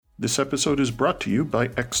This episode is brought to you by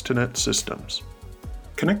Extenet Systems.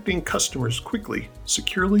 Connecting customers quickly,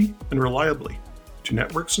 securely, and reliably to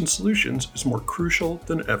networks and solutions is more crucial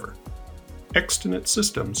than ever. Extenet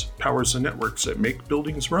Systems powers the networks that make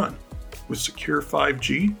buildings run, with secure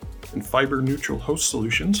 5G and fiber-neutral host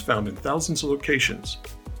solutions found in thousands of locations,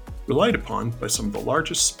 relied upon by some of the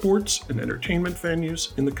largest sports and entertainment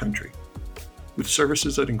venues in the country. With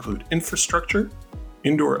services that include infrastructure,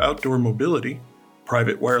 indoor-outdoor mobility,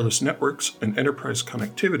 private wireless networks, and enterprise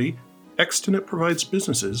connectivity, Extenet provides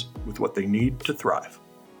businesses with what they need to thrive.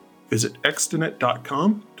 Visit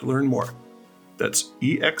extenet.com to learn more. That's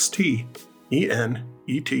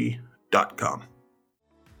EXTENET.com.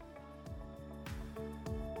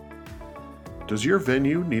 Does your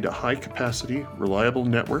venue need a high-capacity, reliable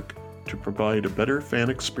network to provide a better fan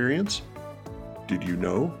experience? Did you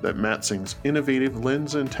know that Matsing's innovative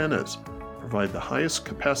lens antennas provide the highest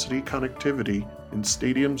capacity connectivity in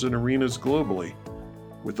stadiums and arenas globally,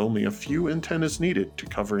 with only a few antennas needed to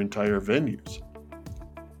cover entire venues?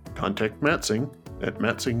 Contact Matsing at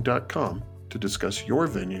matsing.com to discuss your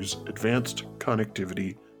venue's advanced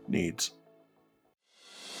connectivity needs.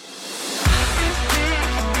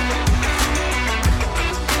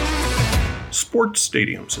 Sports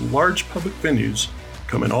stadiums and large public venues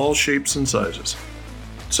come in all shapes and sizes.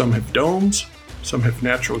 Some have domes, some have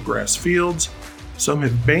natural grass fields, some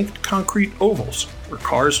have banked concrete ovals where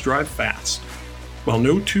cars drive fast. While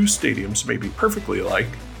no two stadiums may be perfectly alike,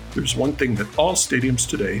 there's one thing that all stadiums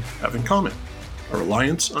today have in common: a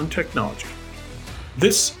reliance on technology.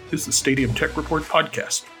 This is the Stadium Tech Report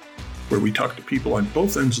podcast, where we talk to people on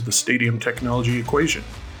both ends of the stadium technology equation,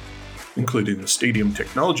 including the stadium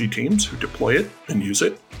technology teams who deploy it and use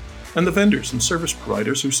it, and the vendors and service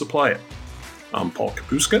providers who supply it. I'm Paul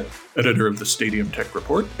Kapuska, editor of the Stadium Tech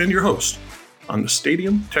Report, and your host on the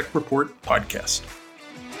Stadium Tech Report podcast.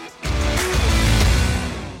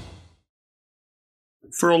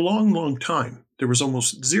 For a long time, there was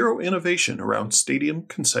almost zero innovation around stadium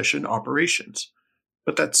concession operations,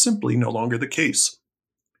 but that's simply no longer the case.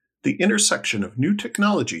 The intersection of new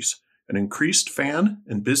technologies and increased fan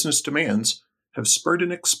and business demands have spurred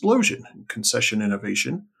an explosion in concession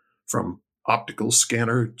innovation, from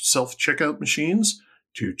optical-scanner self-checkout machines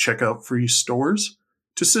to checkout-free stores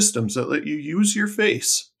to systems that let you use your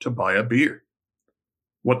face to buy a beer.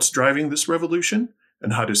 What's driving this revolution,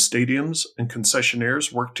 and how do stadiums and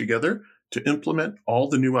concessionaires work together to implement all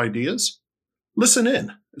the new ideas? Listen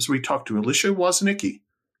in as we talk to Alicia Woznicki,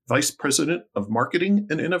 Vice President of Marketing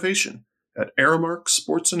and Innovation at Aramark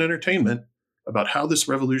Sports and Entertainment, about how this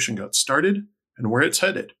revolution got started and where it's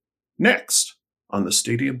headed. Next on the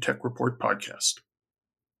Stadium Tech Report podcast.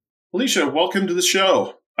 Alicia, welcome to the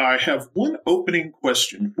show. I have one opening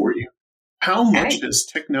question for you. How much has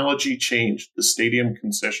technology changed the stadium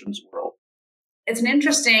concessions world? It's an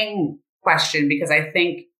interesting question because I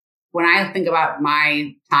think when I think about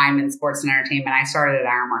my time in sports and entertainment, I started at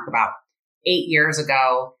Aramark about 8 years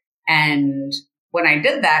ago. And when I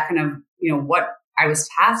did that, what I was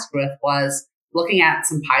tasked with was looking at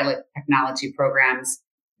some pilot technology programs,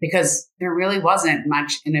 because there really wasn't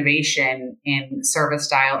much innovation in service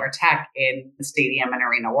style or tech in the stadium and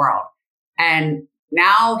arena world. And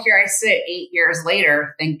now here I sit 8 years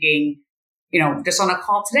later thinking, just on a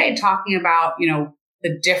call today, talking about,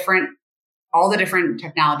 all the different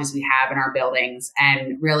technologies we have in our buildings.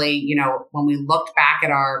 And really, when we looked back at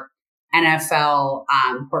our NFL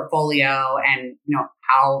portfolio and,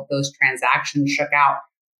 how those transactions shook out,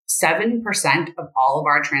 7% of all of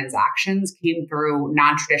our transactions came through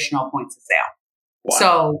non-traditional points of sale. Wow.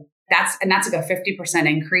 So that's like a 50%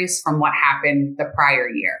 increase from what happened the prior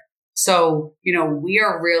year. So, we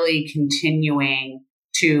are really continuing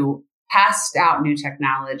to test out new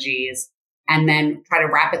technologies and then try to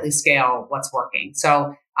rapidly scale what's working.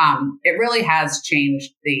 So it really has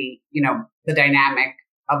changed the dynamic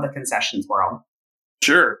of the concessions world.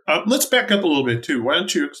 Sure. Let's back up a little bit too. Why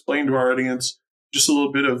don't you explain to our audience just a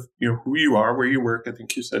little bit of who you are, where you work? I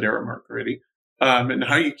think you said Aramark already, and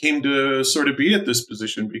how you came to sort of be at this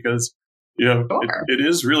position, because sure. it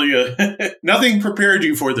is really nothing prepared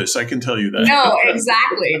you for this. I can tell you that. No,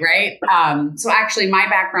 exactly. Right. So actually my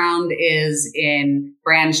background is in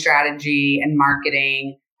brand strategy and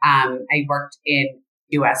marketing. I worked in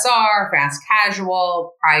USR, fast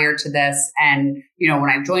casual prior to this. And, when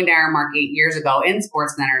I joined Aramark 8 years ago in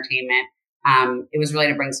sports and entertainment, it was really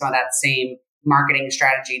to bring some of that same marketing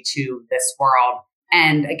strategy to this world.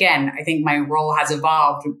 And again, I think my role has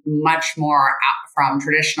evolved much more from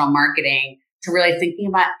traditional marketing to really thinking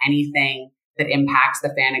about anything that impacts the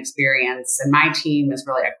fan experience. And my team is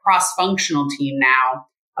really a cross-functional team now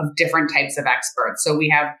of different types of experts. So we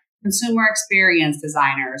have consumer experience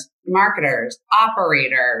designers, marketers,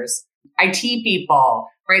 operators, IT people,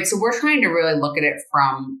 right? So we're trying to really look at it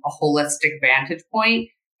from a holistic vantage point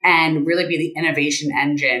and really be the innovation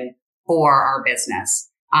engine for our business.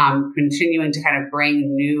 Continuing to kind of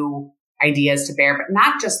bring new ideas to bear, but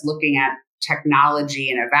not just looking at technology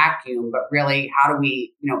in a vacuum, but really how do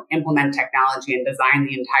we, implement technology and design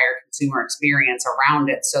the entire consumer experience around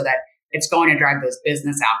it so that it's going to drive those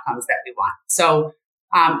business outcomes that we want. So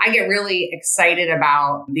I get really excited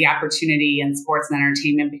about the opportunity in sports and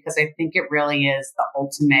entertainment because I think it really is the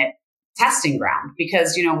ultimate testing ground.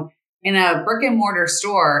 Because, in a brick and mortar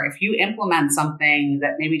store, if you implement something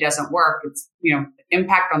that maybe doesn't work, it's,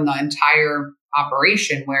 impact on the entire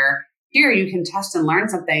operation, where here you can test and learn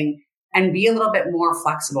something and be a little bit more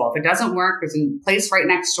flexible. If it doesn't work, there's a place right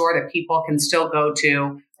next door that people can still go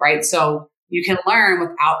to, right? So you can learn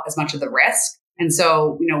without as much of the risk. And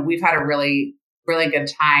so, we've had a really, really good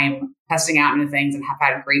time testing out new things and have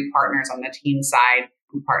had great partners on the team side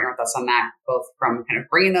who partner with us on that, both from kind of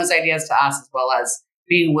bringing those ideas to us as well as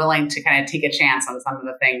being willing to kind of take a chance on some of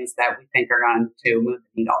the things that we think are going to move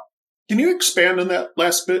the needle. Can you expand on that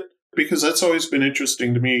last bit? Because that's always been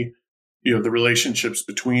interesting to me, the relationships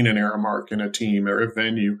between an Aramark and a team or a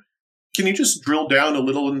venue. Can you just drill down a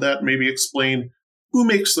little in that, maybe explain who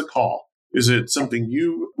makes the call? Is it something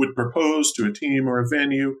you would propose to a team or a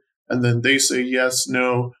venue, and then they say yes,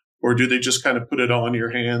 no, or do they just kind of put it all in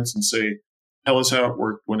your hands and say, tell us how it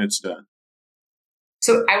worked when it's done?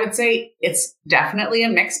 So I would say it's definitely a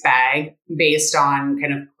mixed bag based on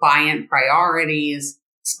kind of client priorities,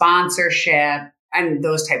 sponsorship, and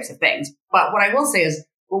those types of things. But what I will say is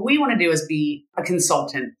what we want to do is be a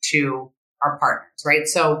consultant to our partners, right?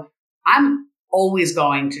 So I'm always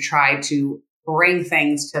going to try to bring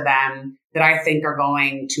things to them that I think are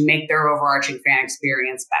going to make their overarching fan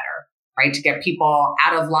experience better, right? To get people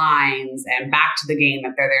out of lines and back to the game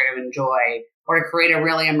that they're there to enjoy, or to create a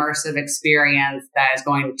really immersive experience that is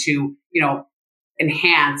going to,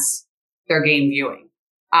 enhance their game viewing,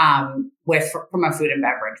 from a food and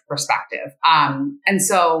beverage perspective. And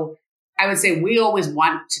so I would say we always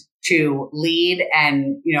want to lead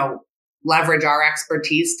and, leverage our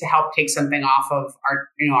expertise to help take something off of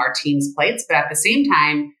our team's plates. But at the same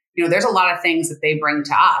time, there's a lot of things that they bring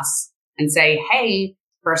to us and say, hey,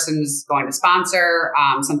 person's going to sponsor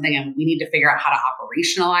something and we need to figure out how to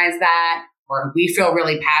operationalize that. Or we feel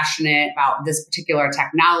really passionate about this particular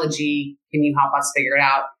technology. Can you help us figure it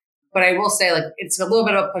out? But I will say, it's a little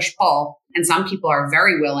bit of a push-pull. And some people are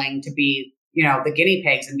very willing to be, the guinea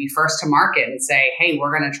pigs and be first to market and say, hey,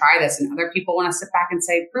 we're going to try this. And other people want to sit back and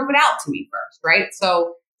say, prove it out to me first, right?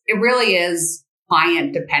 So it really is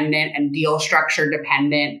client dependent and deal structure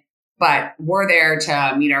dependent, but we're there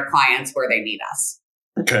to meet our clients where they need us.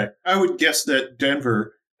 Okay. I would guess that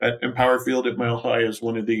Denver at Empower Field at Mile High is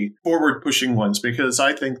one of the forward-pushing ones, because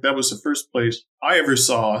I think that was the first place I ever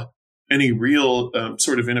saw any real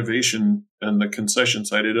sort of innovation on the concession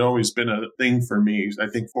side. It had always been a thing for me. I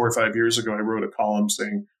think 4 or 5 years ago, I wrote a column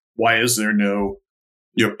saying, why is there no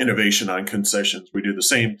innovation on concessions? We do the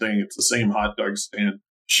same thing. It's the same hot dog stand.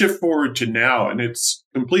 Shift forward to now, and it's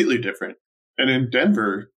completely different. And in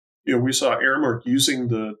Denver, we saw Aramark using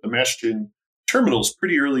the Mashgin terminals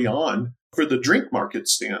pretty early on for the drink market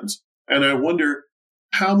stands. And I wonder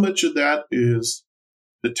how much of that is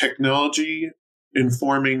the technology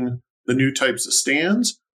informing the new types of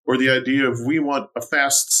stands, or the idea of we want a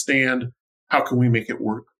fast stand, how can we make it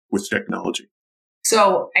work with technology?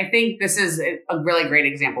 So I think this is a really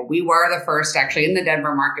great example. We were the first, actually, in the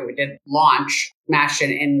Denver market. We did launch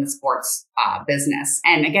Mashgin in the sports business.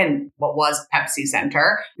 And again, what was Pepsi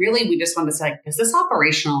Center? Really, we just wanted to say, does this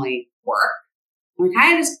operationally work? And we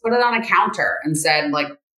kind of just put it on a counter and said,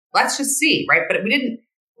 let's just see, right? But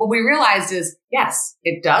what we realized is, yes,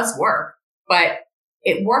 it does work, but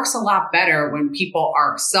it works a lot better when people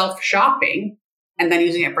are self-shopping and then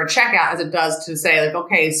using it for checkout as it does to say,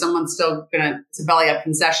 okay, someone's still it's a belly up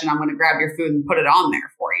concession. I'm going to grab your food and put it on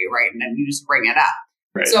there for you, right? And then you just bring it up.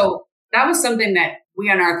 Right. So that was something that we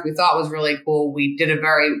unearthed, we thought was really cool. We did a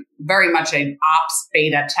very, very much an ops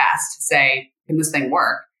beta test to say, can this thing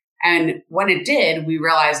work? And when it did, we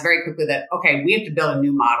realized very quickly that, okay, we have to build a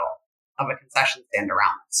new model of a concession stand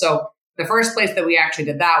around it. So the first place that we actually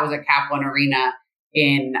did that was at Kaplan Arena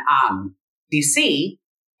in DC.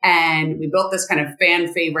 And we built this kind of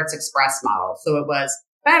fan favorites express model. So it was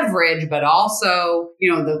beverage, but also,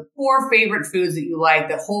 the 4 favorite foods that you like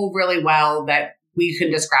that hold really well that we can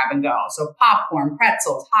just grab and go. So popcorn,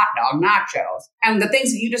 pretzels, hot dog, nachos, and the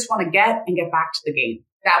things that you just want to get and get back to the game.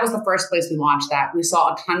 That was the first place we launched that. We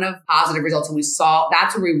saw a ton of positive results, and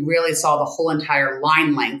that's where we really saw the whole entire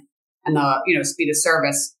line length and the, speed of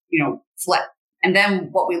service, flip. And then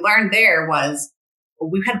what we learned there was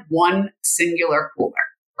we had one singular cooler,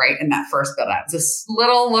 right, in that first build out. It was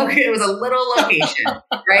a little location,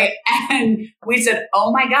 right? And we said,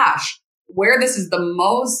 oh my gosh, where this is the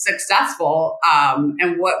most successful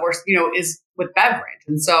and what we're, is with beverage.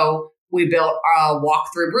 And so we built a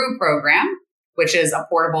walk-through brew program, which is a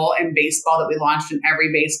portable in baseball that we launched in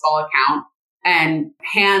every baseball account. And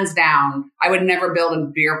hands down, I would never build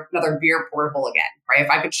another beer portable again, right?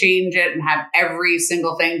 If I could change it and have every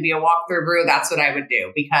single thing be a walk-through brew, that's what I would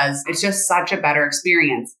do, because it's just such a better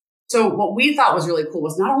experience. So what we thought was really cool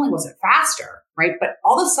was not only was it faster, right? But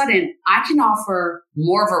all of a sudden I can offer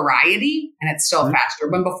more variety and it's still faster.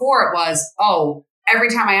 When before it was,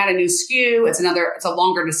 every time I add a new SKU, it's a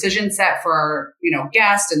longer decision set for our,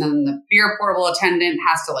 guest. And then the beer portable attendant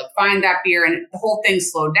has to find that beer, and the whole thing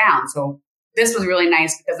slowed down. So this was really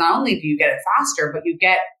nice because not only do you get it faster, but you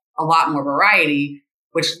get a lot more variety,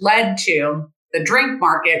 which led to the drink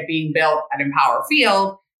market being built at Empower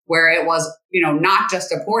Field, where it was, not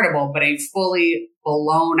just a portable, but a fully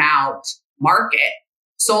blown out market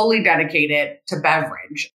solely dedicated to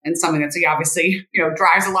beverage, and something that's obviously,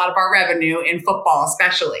 drives a lot of our revenue in football,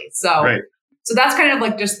 especially. So, right. So that's kind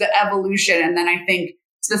of just the evolution. And then I think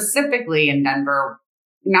specifically in Denver,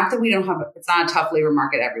 not that we don't have, it's not a tough labor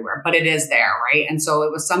market everywhere, but it is there, right? And so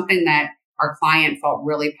it was something that our client felt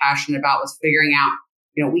really passionate about, was figuring out,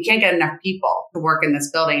 we can't get enough people to work in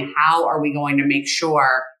this building. How are we going to make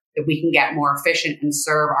sure that we can get more efficient and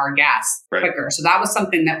serve our guests quicker? So that was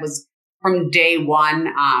something that was from day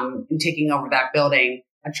one in taking over that building,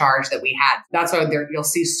 a charge that we had. That's why you'll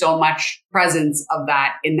see so much presence of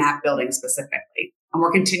that in that building specifically. And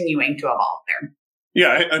we're continuing to evolve there.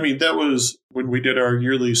 Yeah, I mean, that was when we did our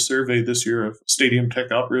yearly survey this year of stadium tech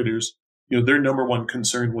operators. Their number one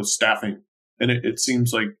concern was staffing. And it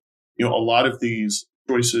seems like, a lot of these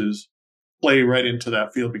choices play right into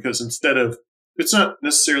that field, because it's not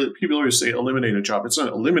necessarily, people always say eliminate a job. It's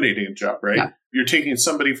not eliminating a job, right? No. You're taking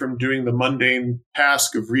somebody from doing the mundane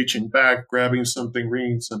task of reaching back, grabbing something,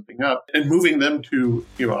 ringing something up, and moving them to,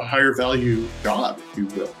 a higher value job, if you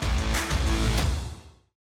will.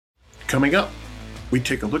 Coming up, we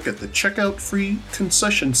take a look at the checkout-free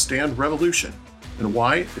concession stand revolution and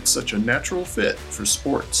why it's such a natural fit for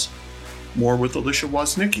sports. More with Alicia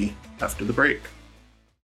Woznicki after the break.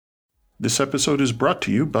 This episode is brought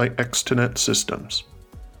to you by Extenet Systems.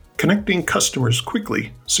 Connecting customers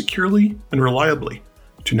quickly, securely, and reliably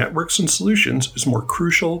to networks and solutions is more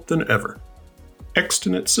crucial than ever.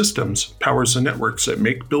 Extenet Systems powers the networks that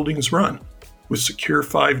make buildings run, with secure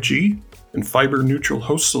 5G and fiber-neutral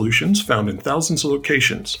host solutions found in thousands of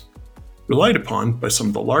locations, relied upon by some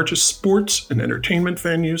of the largest sports and entertainment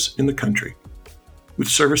venues in the country. With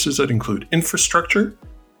services that include infrastructure,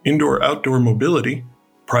 indoor-outdoor mobility,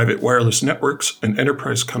 private wireless networks, and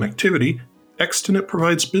enterprise connectivity, Extenet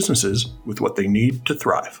provides businesses with what they need to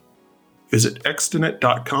thrive. Visit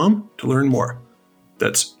extenet.com to learn more.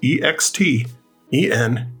 That's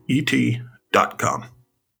EXTENET.com.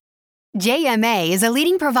 JMA is a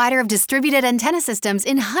leading provider of distributed antenna systems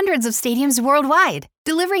in hundreds of stadiums worldwide,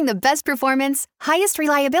 delivering the best performance, highest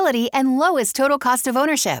reliability, and lowest total cost of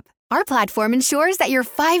ownership. Our platform ensures that you're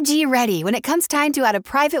 5G ready when it comes time to add a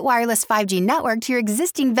private wireless 5G network to your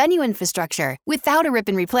existing venue infrastructure without a rip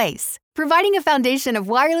and replace, providing a foundation of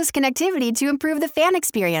wireless connectivity to improve the fan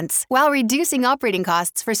experience while reducing operating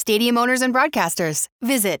costs for stadium owners and broadcasters.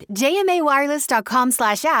 Visit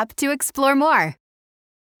jmawireless.com/app to explore more.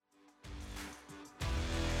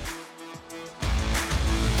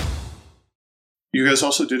 You guys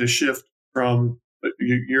also did a shift from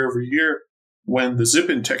year over year when the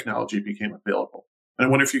zip-in technology became available. And I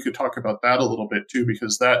wonder if you could talk about that a little bit too,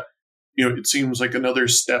 because that, it seems like another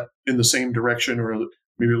step in the same direction, or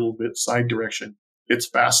maybe a little bit side direction. It's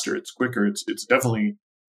faster, it's quicker, it's definitely,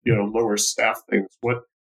 lower staff things. What,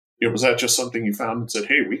 was that just something you found and said,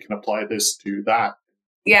 hey, we can apply this to that?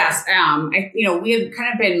 Yes. We had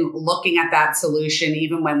kind of been looking at that solution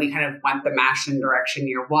even when we kind of went the Mashin direction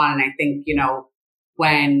year one. And I think,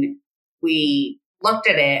 when we looked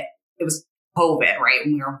at it, it was COVID, right?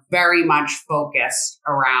 And we were very much focused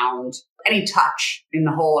around any touch in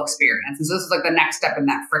the whole experience. And so this is the next step in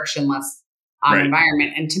that frictionless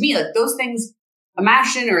environment. And to me, those things, a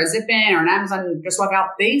Mashin or a Zip-In or an Amazon Just Walk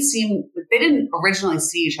Out, they didn't originally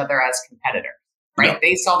see each other as competitors, right? No.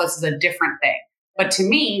 They saw this as a different thing. But to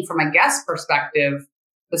me, from a guest perspective,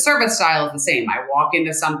 the service style is the same. I walk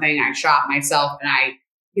into something, I shop myself, and I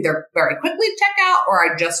either very quickly check out or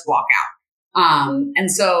I just walk out. And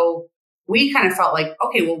so we kind of felt like,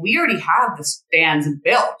 okay, well, we already have the stands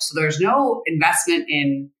built. So there's no investment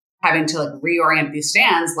in having to like reorient these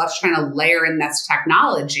stands, let's try to layer in this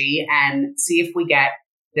technology and see if we get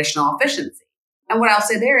additional efficiency. And what I'll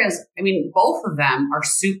say there is, I mean, both of them are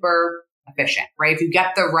super efficient, right? If you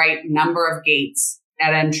get the right number of gates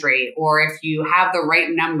at entry, or if you have the right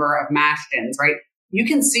number of mash-ins, right? You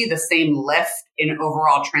can see the same lift in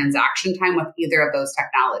overall transaction time with either of those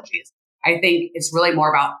technologies. I think it's really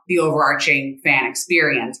more about the overarching fan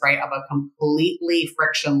experience, right? Of a completely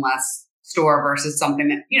frictionless store versus something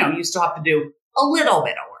that, you still have to do a little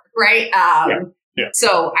bit of work, right?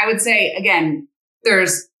 So I would say, again,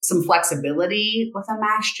 there's some flexibility with a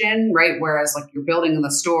mashed-in, right? Whereas like you're building in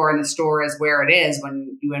the store and the store is where it is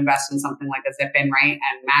when you invest in something like a zip-in, right?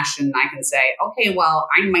 And mashed-in, I can say, okay, well,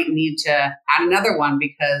 I might need to add another one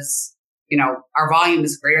because, our volume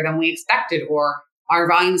is greater than we expected, or our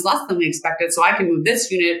volume is less than we expected. So I can move this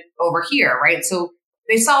unit over here, right? So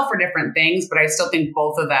they solve for different things, but I still think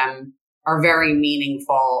both of them are very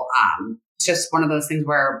meaningful. It's just one of those things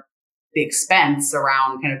where the expense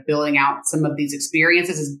around kind of building out some of these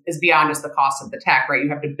experiences is beyond just the cost of the tech, right? You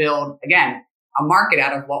have to build, again, a market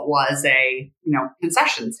out of what was a,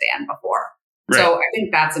 concession stand before. Right. So I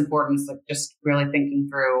think that's important, is like just really thinking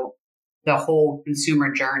through the whole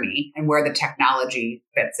consumer journey and where the technology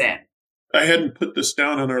fits in. I hadn't put this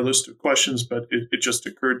down on our list of questions, but it just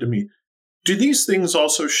occurred to me. Do these things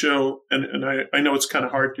also show, and I know it's kind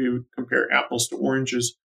of hard to compare apples to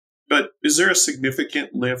oranges, but is there a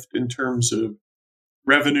significant lift in terms of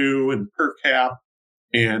revenue and per cap?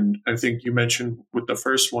 And I think you mentioned with the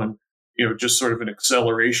first one, just sort of an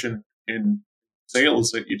acceleration in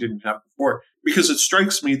sales that you didn't have before. Because it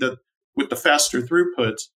strikes me that with the faster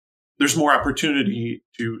throughputs, there's more opportunity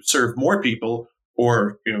to serve more people,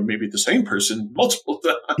 or maybe the same person multiple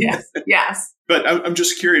times. Yes. But I'm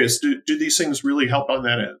just curious, do these things really help on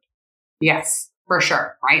that end? Yes. For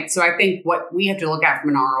sure, right? So I think what we have to look at from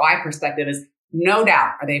an ROI perspective is, no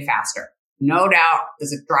doubt, are they faster? No doubt,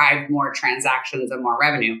 does it drive more transactions and more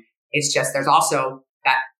revenue? It's just there's also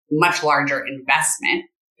that much larger investment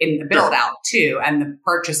in the build out too, and the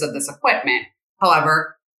purchase of this equipment.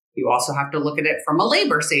 However, you also have to look at it from a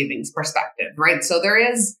labor savings perspective, right? So there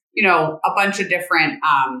is, a bunch of different,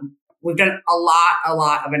 we've done a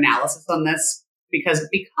lot of analysis on this because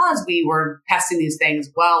we were testing these things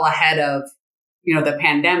well ahead of the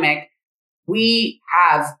pandemic. We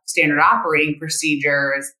have standard operating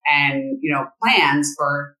procedures and, plans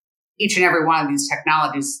for each and every one of these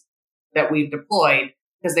technologies that we've deployed,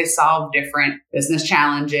 because they solve different business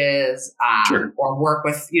challenges, or work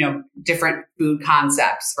with, different food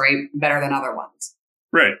concepts, right? Better than other ones.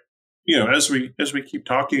 Right. As we keep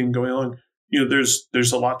talking and going on,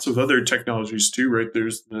 there's lots of other technologies too, right?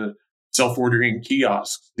 There's the self-ordering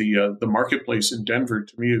kiosks, the marketplace in Denver,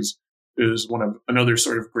 to me is another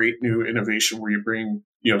sort of great new innovation where you bring,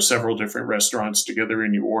 several different restaurants together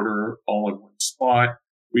and you order all in one spot.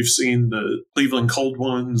 We've seen the Cleveland Cold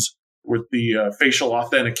ones with the facial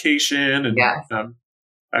authentication. And I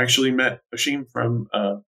actually met Ashim from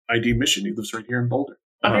ID Mission. He lives right here in Boulder.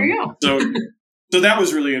 There you go. So that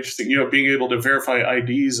was really interesting, being able to verify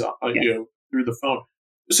IDs, through the phone.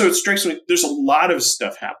 So it strikes me, there's a lot of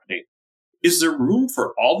stuff happening. Is there room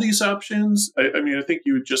for all these options? I mean, I think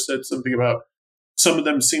you just said something about some of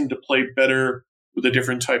them seem to play better with a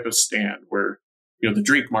different type of stand, where, the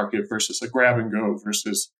drink market versus a grab and go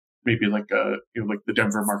versus maybe like like the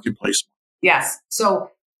Denver marketplace. Yes.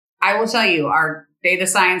 So I will tell you, our data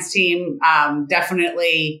science team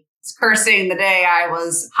definitely is cursing the day I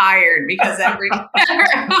was hired, because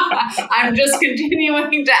I'm just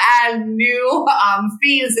continuing to add new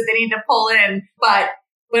fees that they need to pull in. But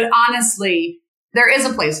honestly, there is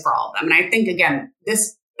a place for all of them. And I think, again,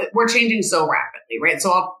 we're changing so rapidly, right?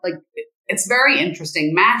 So it's very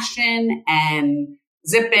interesting. Mash-in and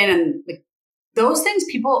zip-in and those things,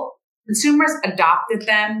 consumers adopted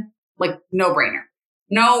them like no brainer.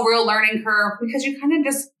 No real learning curve, because you kind of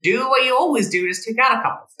just do what you always do, just take out a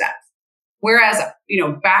couple steps. Whereas,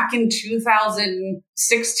 back in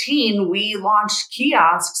 2016, we launched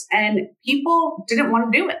kiosks and people didn't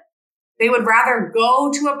want to do it. They would rather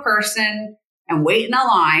go to a person and wait in a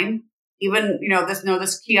line. Even,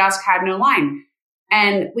 this kiosk had no line.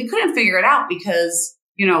 And we couldn't figure it out because,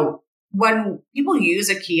 when people use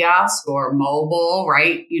a kiosk or mobile,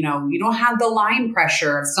 right, you don't have the line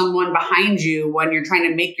pressure of someone behind you when you're trying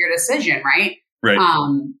to make your decision, right? Right.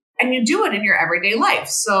 And you do it in your everyday life.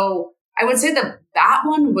 So I would say that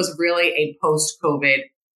one was really a post-COVID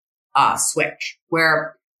switch,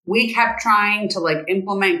 where we kept trying to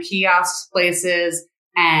implement kiosks places.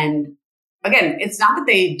 And again, it's not that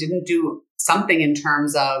they didn't do something in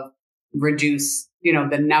terms of reduce,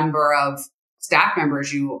 the number of staff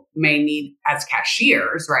members you may need as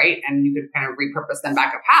cashiers, right? And you could kind of repurpose them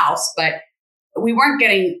back of house, but we weren't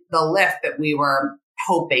getting the lift that we were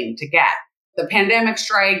hoping to get. The pandemic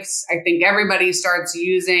strikes. I think everybody starts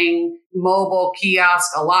using mobile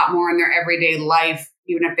kiosks a lot more in their everyday life,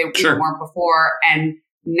 even if they weren't before. And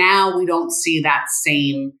now we don't see that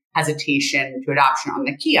same hesitation to adoption on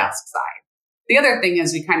the kiosk side. The other thing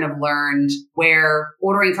is we kind of learned where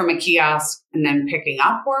ordering from a kiosk and then picking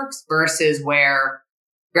up works versus where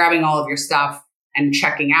grabbing all of your stuff and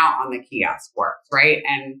checking out on the kiosk works, right?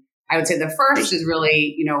 And I would say the first is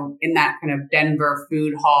really, in that kind of Denver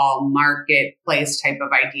food hall marketplace type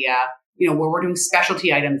of idea, where we're doing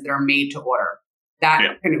specialty items that are made to order.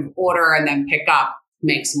 That kind of order and then pick up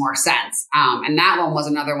makes more sense. And that one was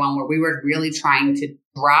another one where we were really trying to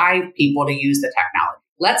drive people to use the technology.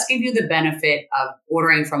 Let's give you the benefit of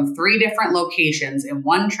ordering from 3 different locations in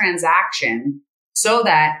one transaction so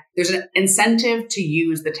that there's an incentive to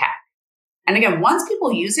use the tech. And again, once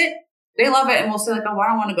people use it, they love it and we'll say like, oh, I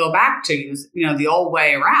don't want to go back to use, the old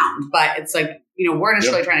way around. But it's like, we're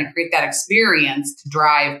just really trying to create that experience to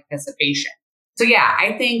drive participation. So yeah,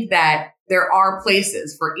 I think that there are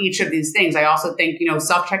places for each of these things. I also think,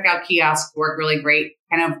 self-checkout kiosks work really great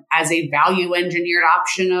kind of as a value engineered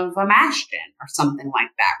option of a Ashton or something like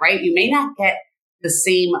that, right? You may not get the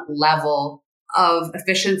same level of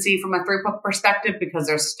efficiency from a throughput perspective because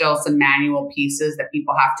there's still some manual pieces that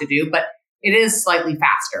people have to do, but it is slightly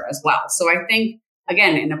faster as well. So I think,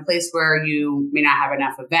 again, in a place where you may not have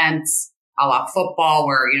enough events, a la football,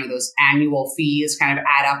 where, those annual fees kind of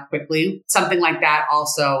add up quickly, something like that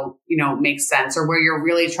also, makes sense. Or where you're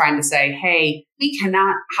really trying to say, hey, we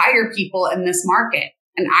cannot hire people in this market.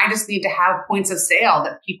 And I just need to have points of sale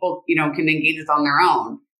that people, can engage with on their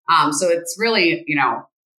own. So it's really,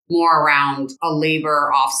 more around a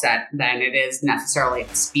labor offset than it is necessarily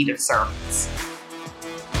a speed of service.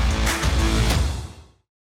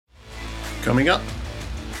 Coming up,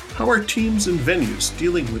 how are teams and venues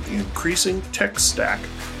dealing with the increasing tech stack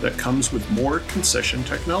that comes with more concession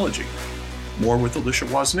technology? More with Alicia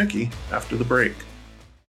Woznicki after the break.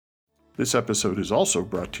 This episode is also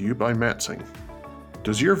brought to you by Matsing.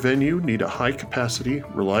 Does your venue need a high-capacity,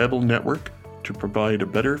 reliable network to provide a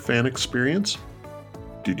better fan experience?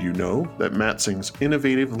 Did you know that Matsing's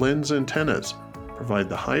innovative lens antennas provide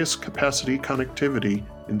the highest capacity connectivity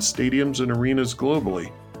in stadiums and arenas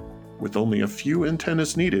globally, with only a few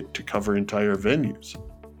antennas needed to cover entire venues?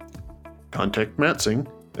 Contact Matsing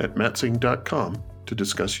at matsing.com to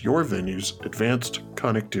discuss your venue's advanced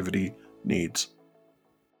connectivity needs.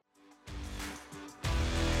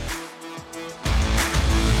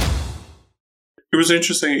 It was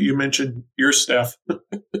interesting that you mentioned your staff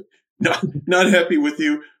not happy with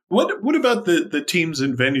you. What about the teams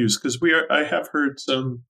and venues? Because I have heard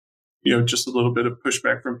some, just a little bit of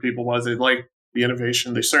pushback from people while they like the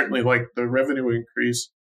innovation. They certainly like the revenue increase.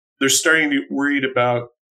 They're starting to get worried about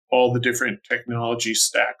all the different technology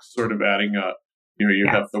stacks sort of adding up. You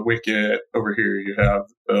have the Wicket over here, you have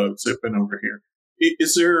the Zippin over here.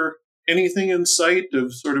 Is there anything in sight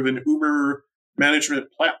of sort of an Uber management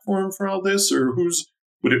platform for all this, or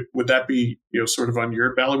would that be sort of on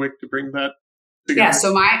your bailiwick to bring that together?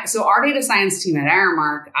 Yeah, so our data science team at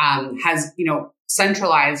Aramark has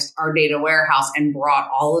centralized our data warehouse and brought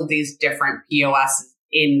all of these different POS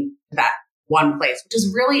in that one place, which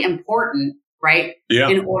is really important, right? Yeah.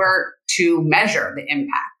 In order to measure the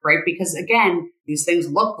impact, right? Because again, these things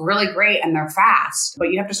look really great and they're fast, but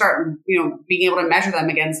you have to start, being able to measure them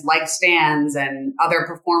against like stands and other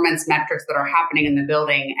performance metrics that are happening in the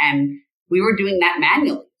building. And we were doing that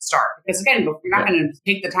manually to start because again, you're not going to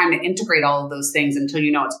take the time to integrate all of those things until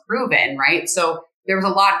it's proven, right? So there was a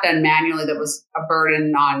lot done manually that was a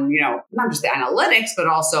burden on, not just the analytics, but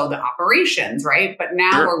also the operations, right? But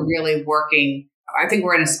now we're really working. I think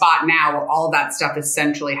we're in a spot now where all of that stuff is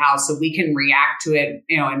centrally housed so we can react to it,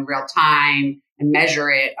 in real time and measure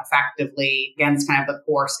it effectively against kind of the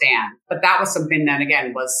core stand. But that was something that,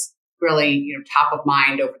 again, was really, top of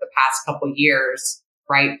mind over the past couple of years,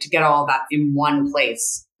 right? To get all that in one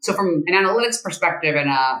place. So from an analytics perspective and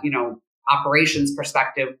a, operations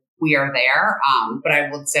perspective, we are there. But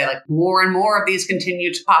I would say like more and more of these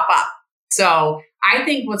continue to pop up. So I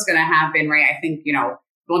think what's going to happen, right? I think,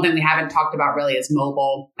 one thing we haven't talked about really is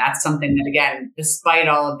mobile. That's something that, again, despite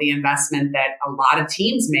all of the investment that a lot of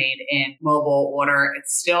teams made in mobile order,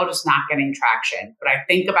 it's still just not getting traction. But I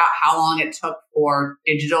think about how long it took for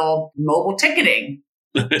digital mobile ticketing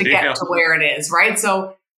to get to where it is, right?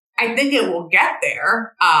 So I think it will get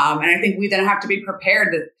there. And I think we then have to be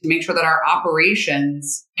prepared to make sure that our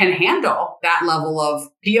operations can handle that level of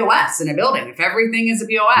POS in a building. If everything is a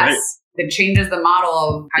POS, that changes the model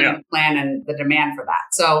of how you plan and the demand for that.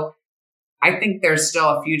 So I think there's still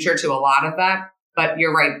a future to a lot of that. But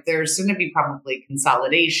you're right. There's going to be probably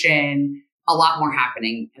consolidation, a lot more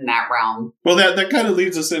happening in that realm. Well, that kind of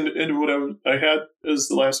leads us into what I had as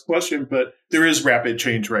the last question, but there is rapid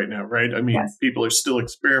change right now, right? I mean, people are still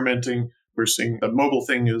experimenting. We're seeing the mobile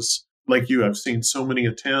thing is, like you, I've seen so many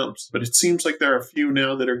attempts, but it seems like there are a few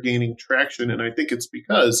now that are gaining traction. And I think it's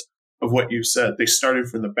because of what you said. They started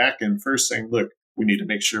from the back end first saying, look, we need to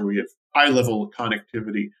make sure we have high level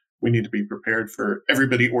connectivity. We need to be prepared for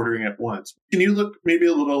everybody ordering at once. Can you look maybe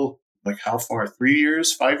a little like how far, 3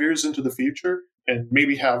 years, 5 years into the future, and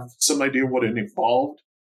maybe have some idea what an evolved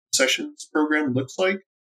concessions program looks like?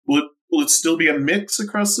 Will it still be a mix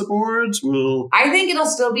across the boards? I think it'll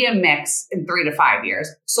still be a mix in 3 to 5 years,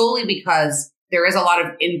 solely because there is a lot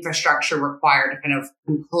of infrastructure required to kind of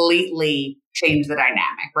completely change the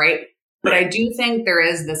dynamic, right? But I do think there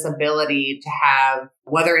is this ability to have,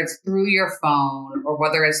 whether it's through your phone or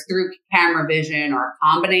whether it's through camera vision or a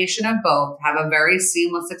combination of both, have a very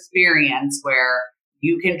seamless experience where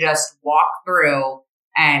you can just walk through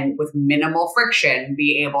and with minimal friction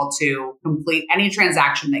be able to complete any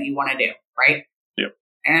transaction that you want to do, right? Yep.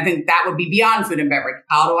 And I think that would be beyond food and beverage.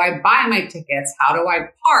 How do I buy my tickets? How do I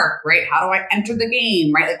park, right? How do I enter the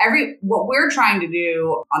game, right? What we're trying to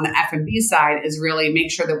do on the F&B side is really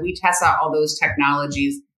make sure that we test out all those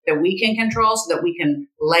technologies that we can control so that we can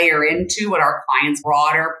layer into what our client's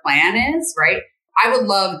broader plan is, right? I would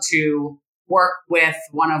love to work with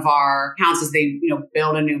one of our accounts as they,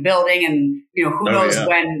 build a new building and, who knows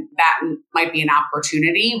when that might be an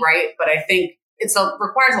opportunity, right? But I think it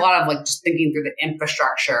requires a lot of just thinking through the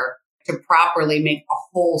infrastructure to properly make a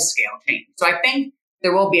whole scale change. So I think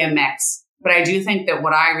there will be a mix, but I do think that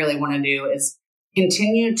what I really want to do is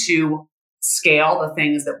continue to scale the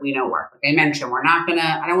things that we know work. Like I mentioned,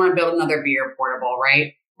 I don't want to build another beer portable,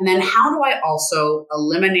 right? And then how do I also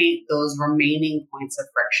eliminate those remaining points of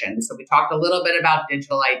friction? So we talked a little bit about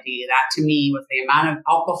digital ID. That to me, with the amount of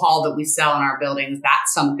alcohol that we sell in our buildings,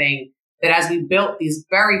 that's something that as we built these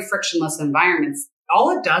very frictionless environments,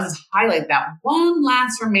 all it does is highlight that one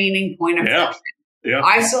last remaining point of friction. Yeah.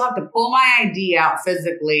 I still have to pull my ID out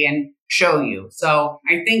physically and show you. So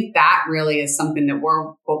I think that really is something that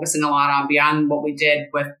we're focusing a lot on beyond what we did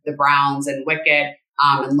with the Browns and Wicket.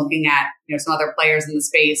 And looking at some other players in the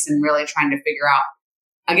space and really trying to figure out,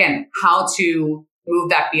 again, how to move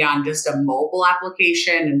that beyond just a mobile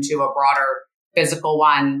application into a broader physical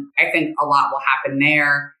one. I think a lot will happen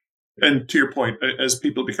there. And to your point, as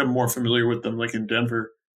people become more familiar with them, like in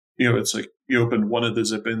Denver, it's like you open one of the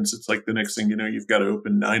zip-ins, it's like the next thing you've got to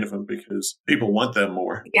open 9 of them because people want them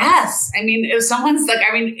more. Yes. I mean, if someone's like,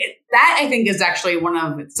 that I think is actually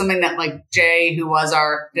something that like Jay, who was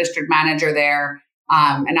our district manager there,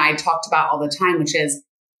 and I talked about all the time, which is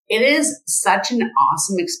it is such an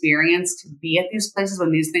awesome experience to be at these places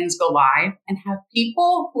when these things go live and have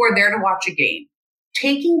people who are there to watch a game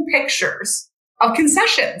taking pictures of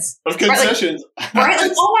concessions. Right? Right?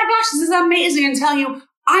 Like, oh my gosh, this is amazing. And telling you,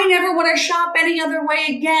 I never want to shop any other way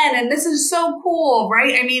again. And this is so cool,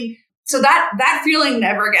 right? I mean, so that feeling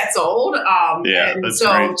never gets old. And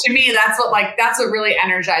so great. To me, that's what really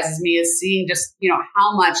energizes me is seeing just,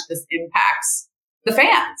 how much this impacts the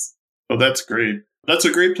fans. Oh, that's great. That's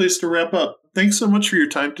a great place to wrap up. Thanks so much for your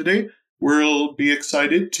time today. We'll be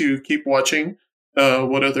excited to keep watching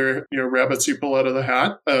what other rabbits you pull out of the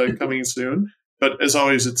hat coming soon. But as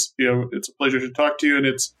always, it's a pleasure to talk to you, and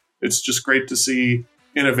it's just great to see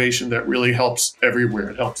innovation that really helps everywhere.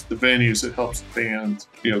 It helps the venues, it helps the fans.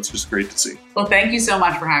 It's just great to see. Well, thank you so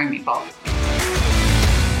much for having me, Paul.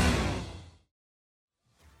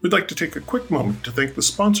 We'd like to take a quick moment to thank the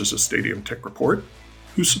sponsors of Stadium Tech Report,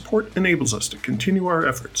 whose support enables us to continue our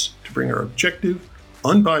efforts to bring our objective,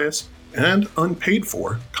 unbiased, and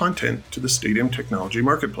unpaid-for content to the stadium technology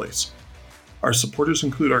marketplace. Our supporters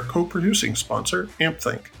include our co-producing sponsor,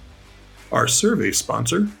 AmpThink, our survey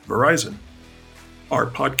sponsor, Verizon, our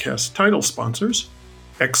podcast title sponsors,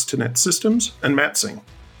 Xtenet Systems and Matsing,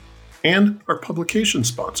 and our publication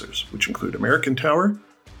sponsors, which include American Tower,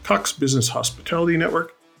 Cox Business Hospitality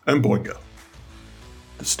Network, and Boingo.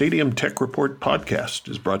 The Stadium Tech Report podcast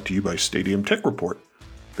is brought to you by Stadium Tech Report,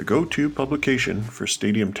 the go-to publication for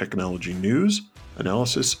stadium technology news,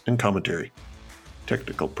 analysis, and commentary.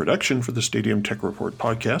 Technical production for the Stadium Tech Report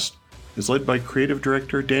podcast is led by Creative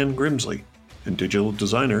Director Dan Grimsley and Digital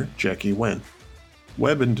Designer Jackie Wen.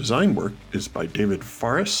 Web and design work is by David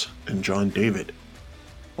Faris and John David.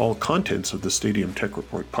 All contents of the Stadium Tech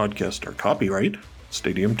Report podcast are copyright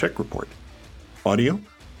Stadium Tech Report. Audio,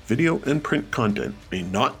 video and print content may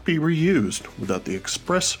not be reused without the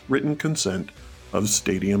express written consent of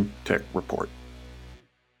Stadium Tech Report.